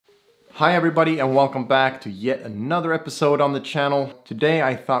Hi everybody and welcome back to yet another episode on the channel. Today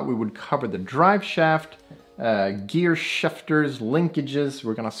I thought we would cover the drive shaft, gear shifters, linkages.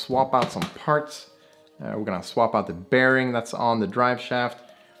 We're gonna swap out some parts. We're gonna swap out the bearing that's on the drive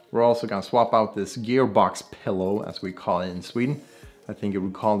shaft. We're also gonna swap out this gearbox pillow, as we call it in Sweden. I think it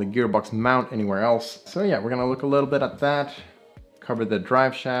would call the gearbox mount anywhere else. So yeah, we're gonna look a little bit at that, cover the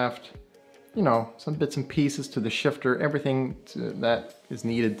drive shaft, you know, some bits and pieces to the shifter, everything that is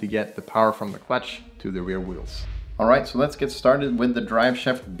needed to get the power from the clutch to the rear wheels. All right, so let's get started with the drive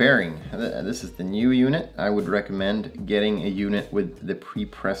shaft bearing. This is the new unit. I would recommend getting a unit with the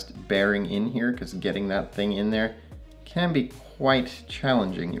pre-pressed bearing in here, because getting that thing in there can be quite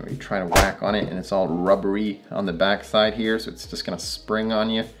challenging. You try to whack on it and it's all rubbery on the back side here, so it's just gonna spring on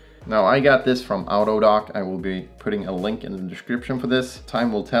you. Now I got this from Autodoc. I will be putting a link in the description for this.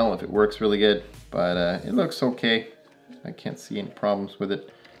 Time will tell if it works really good, but it looks okay. I can't see any problems with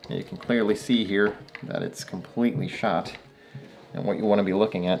it. And you can clearly see here that it's completely shot. And what you want to be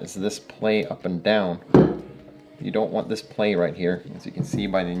looking at is this play up and down. You don't want this play right here. As you can see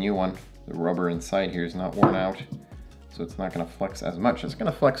by the new one, the rubber inside here is not worn out. So it's not going to flex as much. It's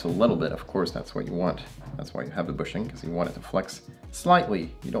going to flex a little bit, of course, that's what you want. That's why you have the bushing, because you want it to flex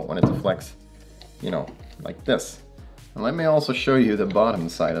slightly. You don't want it to flex, you know, like this. And let me also show you the bottom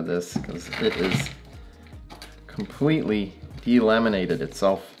side of this, because it is completely delaminated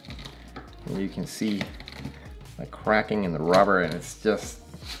itself. And you can see the cracking in the rubber, and it's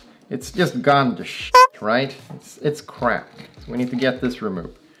just gone to shit, right? It's crap. So we need to get this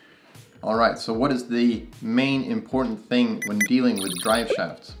removed. Alright, so what is the main important thing when dealing with drive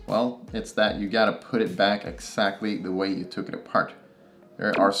shafts? Well, it's that you gotta put it back exactly the way you took it apart.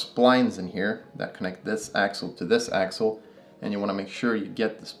 There are splines in here that connect this axle to this axle, and you wanna make sure you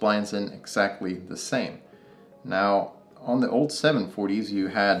get the splines in exactly the same. Now, on the old 740s, you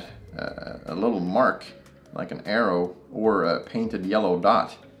had a little mark, like an arrow or a painted yellow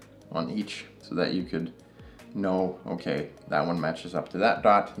dot on each, so that you could know, okay, that one matches up to that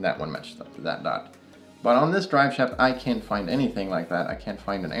dot, that one matches up to that dot. But on this drive shaft, I can't find anything like that. I can't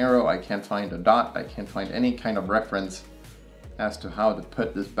find an arrow, I can't find a dot, I can't find any kind of reference as to how to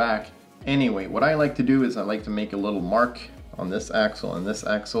put this back. Anyway, what I like to do is I like to make a little mark on this axle and this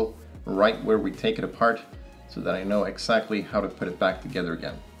axle, right where we take it apart, so that I know exactly how to put it back together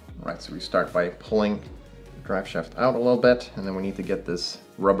again. All right, so we start by pulling the drive shaft out a little bit, and then we need to get this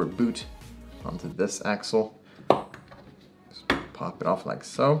rubber boot onto this axle. Just pop it off like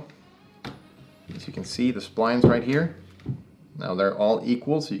so. As you can see, the splines right here, now they're all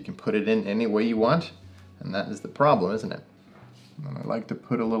equal, so you can put it in any way you want, and that is the problem, isn't it? And I like to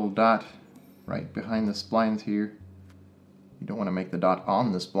put a little dot right behind the splines here. You don't want to make the dot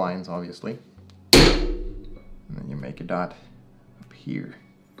on the splines, obviously. And then you make a dot up here.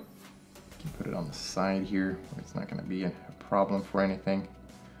 You can put it on the side here, where it's not going to be a problem for anything.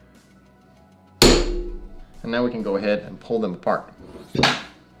 And now we can go ahead and pull them apart.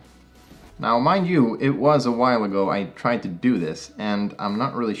 Now, mind you, it was a while ago I tried to do this, and I'm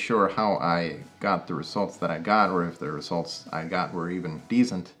not really sure how I got the results that I got, or if the results I got were even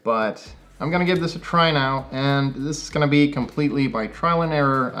decent. But I'm gonna give this a try now, and this is gonna be completely by trial and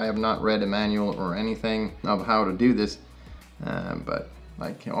error. I have not read a manual or anything of how to do this, but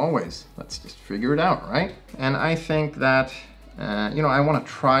like always, let's just figure it out, right? And I think that, you know, I wanna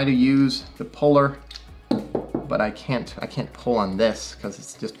try to use the puller, but I can't pull on this because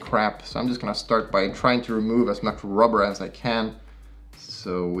it's just crap. So I'm just gonna start by trying to remove as much rubber as I can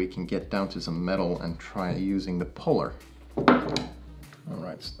so we can get down to some metal and try using the puller. All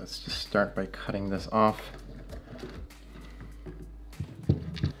right, so let's just start by cutting this off.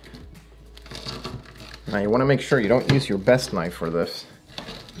 Now you wanna make sure you don't use your best knife for this.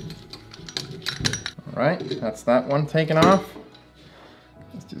 All right, that's that one taken off.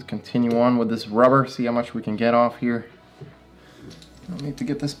 Let's just continue on with this rubber, see how much we can get off here. I need to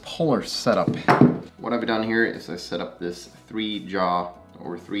get this puller set up. What I've done here is I set up this 3-jaw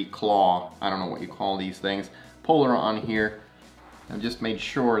or 3-claw, I don't know what you call these things, puller on here. I've just made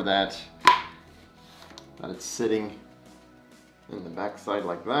sure that it's sitting in the backside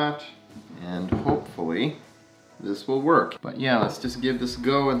like that, and hopefully this will work. But yeah, let's just give this a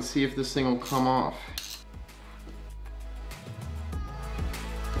go and see if this thing will come off.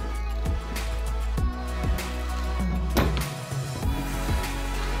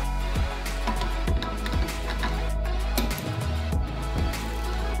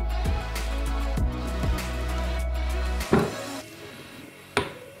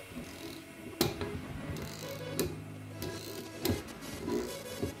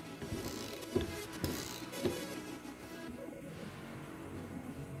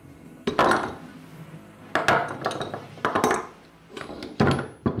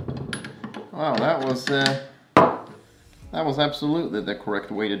 Wow, that was absolutely the correct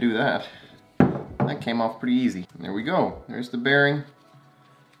way to do that. That came off pretty easy. There we go. There's the bearing.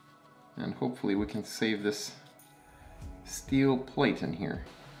 And hopefully we can save this steel plate in here.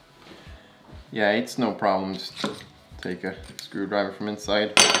 Yeah, it's no problem. Just take a screwdriver from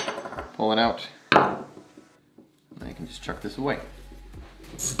inside, pull it out, and I can just chuck this away.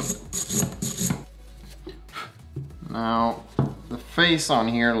 Now, the face on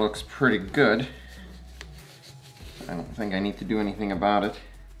here looks pretty good. I don't think I need to do anything about it.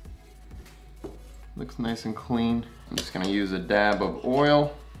 Looks nice and clean. I'm just gonna use a dab of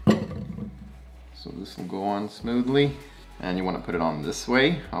oil. So this will go on smoothly. And you want to put it on this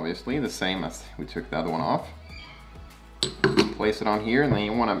way, obviously, the same as we took the other one off. Place it on here, and then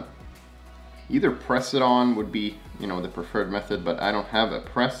you want to either press it on, would be, you know, the preferred method, but I don't have a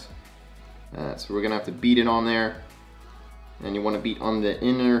press. So we're gonna have to beat it on there. And you want to beat on the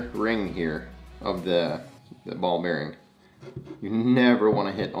inner ring here of the ball bearing. You never want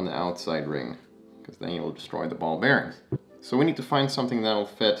to hit on the outside ring, because then you'll destroy the ball bearings. So we need to find something that'll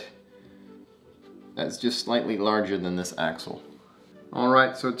fit that's just slightly larger than this axle.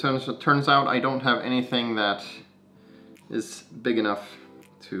 Alright, so it turns out I don't have anything that is big enough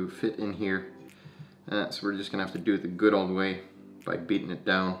to fit in here. So we're just gonna have to do it the good old way by beating it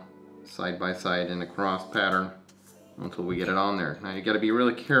down side by side in a cross pattern until we get it on there. Now you gotta be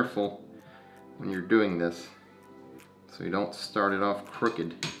really careful when you're doing this so you don't start it off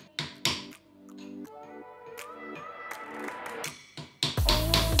crooked.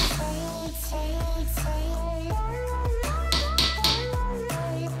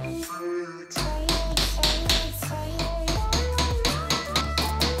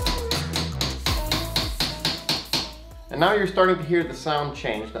 And now you're starting to hear the sound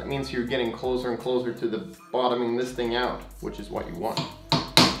change. That means you're getting closer and closer to the bottoming this thing out, which is what you want.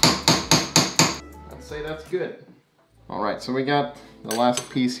 I'd say that's good. Alright, so we got the last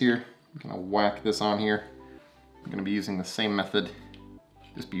piece here. I'm gonna whack this on here. I'm gonna be using the same method.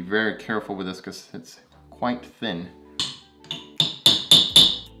 Just be very careful with this because it's quite thin.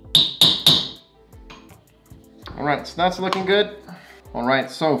 Alright, so that's looking good.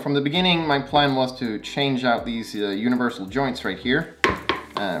 Alright, so from the beginning my plan was to change out these universal joints right here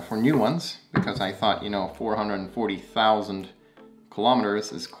for new ones, because I thought, you know, 440,000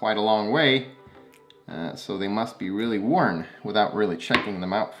 kilometers is quite a long way, so they must be really worn without really checking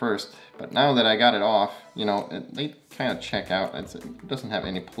them out first. But now that I got it off, you know, they kind of check out. It doesn't have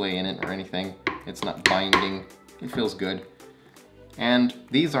any play in it or anything. It's not binding. It feels good. And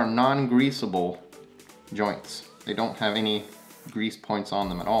these are non-greasable joints. They don't have any grease points on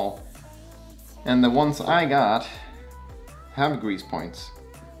them at all. And the ones I got have grease points.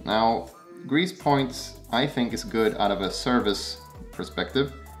 Now, grease points I think is good out of a service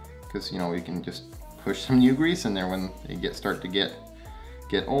perspective, because, you know, you can just push some new grease in there when they start to get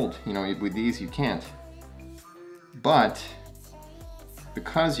old. You know, with these you can't. But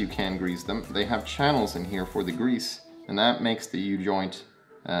because you can grease them, they have channels in here for the grease, and that makes the U-joint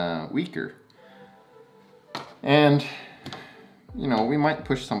weaker. And you know, we might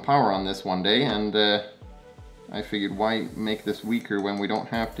push some power on this one day, and I figured, why make this weaker when we don't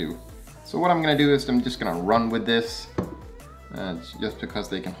have to? So what I'm gonna do is I'm just gonna run with this, just because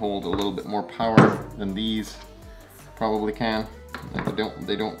they can hold a little bit more power than these probably can.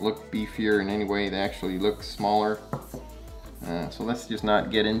 They don't look beefier in any way, they actually look smaller. So let's just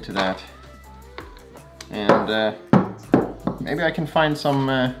not get into that. And maybe I can find some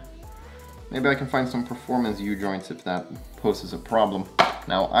performance U-joints if that poses a problem.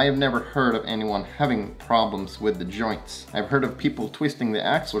 Now, I have never heard of anyone having problems with the joints. I've heard of people twisting the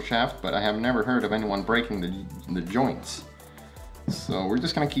axle shaft, but I have never heard of anyone breaking the joints. So we're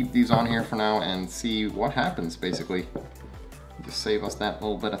just gonna keep these on here for now and see what happens, basically. Just save us that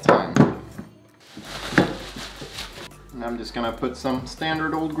little bit of time. And I'm just gonna put some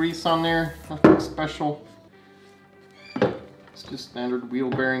standard old grease on there, nothing special. It's just standard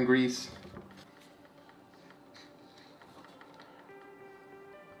wheel bearing grease.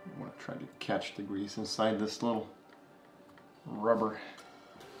 I want to try to catch the grease inside this little rubbery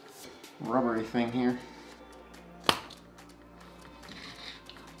thing here.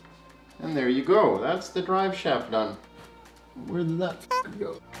 And there you go, that's the drive shaft done. Where did that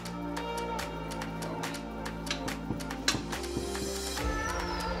go?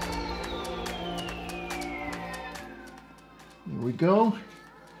 There we go.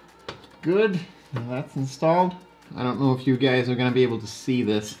 Good, now that's installed. I don't know if you guys are going to be able to see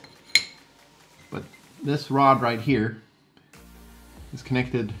this, but this rod right here is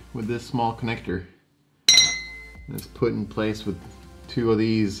connected with this small connector that's put in place with two of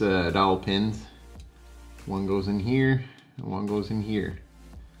these dowel pins. One goes in here and one goes in here.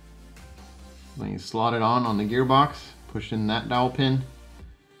 Then you slot it on the gearbox, push in that dowel pin,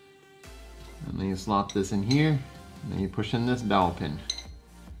 and then you slot this in here, and then you push in this dowel pin,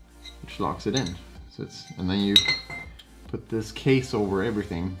 which locks it in. So and then you put this case over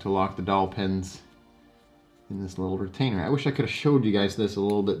everything to lock the dowel pins in this little retainer. I wish I could have showed you guys this a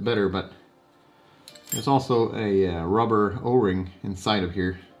little bit better, but there's also a rubber O-ring inside of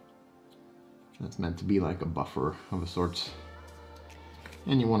here that's meant to be like a buffer of a sort.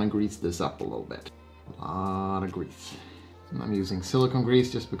 And you want to grease this up a little bit. A lot of grease. And I'm using silicone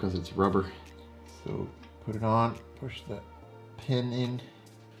grease just because it's rubber. So put it on, push the pin in.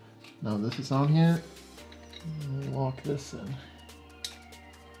 Now this is on here. Lock this in.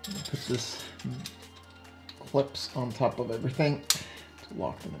 Put this clips on top of everything to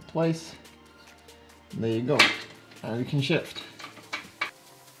lock them in place. And there you go. Now you can shift.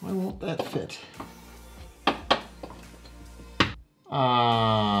 Why won't that fit?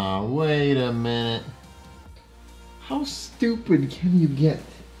 Ah, wait a minute. How stupid can you get?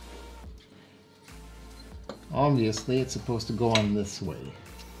 Obviously, it's supposed to go on this way.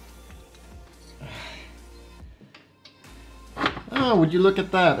 Ah, would you look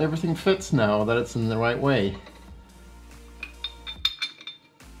at that? Everything fits now that it's in the right way.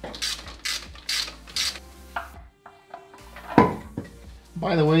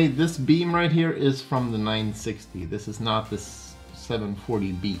 By the way, this beam right here is from the 960. This is not this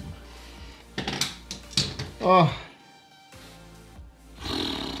 740 beam. Oh,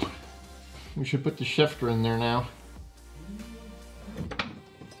 we should put the shifter in there now.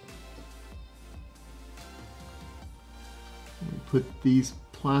 Put these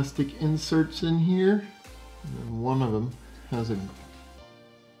plastic inserts in here, and one of them has an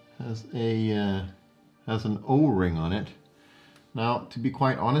O-ring on it. Now, to be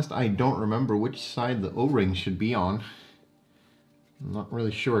quite honest, I don't remember which side the O-ring should be on. I'm not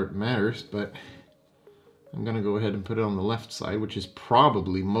really sure it matters, but I'm gonna go ahead and put it on the left side, which is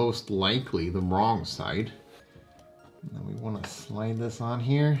probably most likely the wrong side. And then we want to slide this on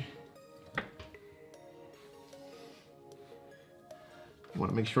here.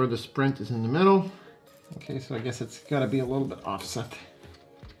 Want to make sure the sprint is in the middle. Okay, so I guess it's got to be a little bit offset.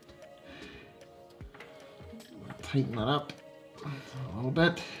 Tighten that up a little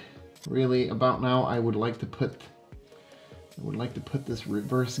bit. Really, about now, I would like to put this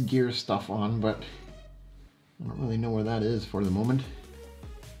reverse gear stuff on, but I don't really know where that is for the moment.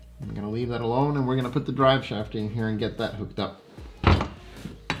 I'm gonna leave that alone, and we're gonna put the drive shaft in here and get that hooked up.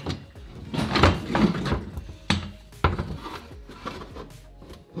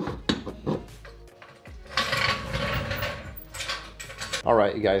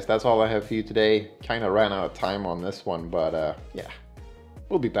 Alright, you guys, that's all I have for you today. Kind of ran out of time on this one, but yeah,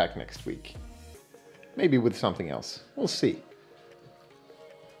 we'll be back next week. Maybe with something else. We'll see.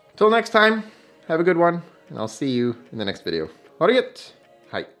 Till next time, have a good one, and I'll see you in the next video. Ha det gött!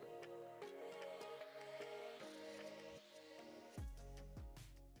 Hej!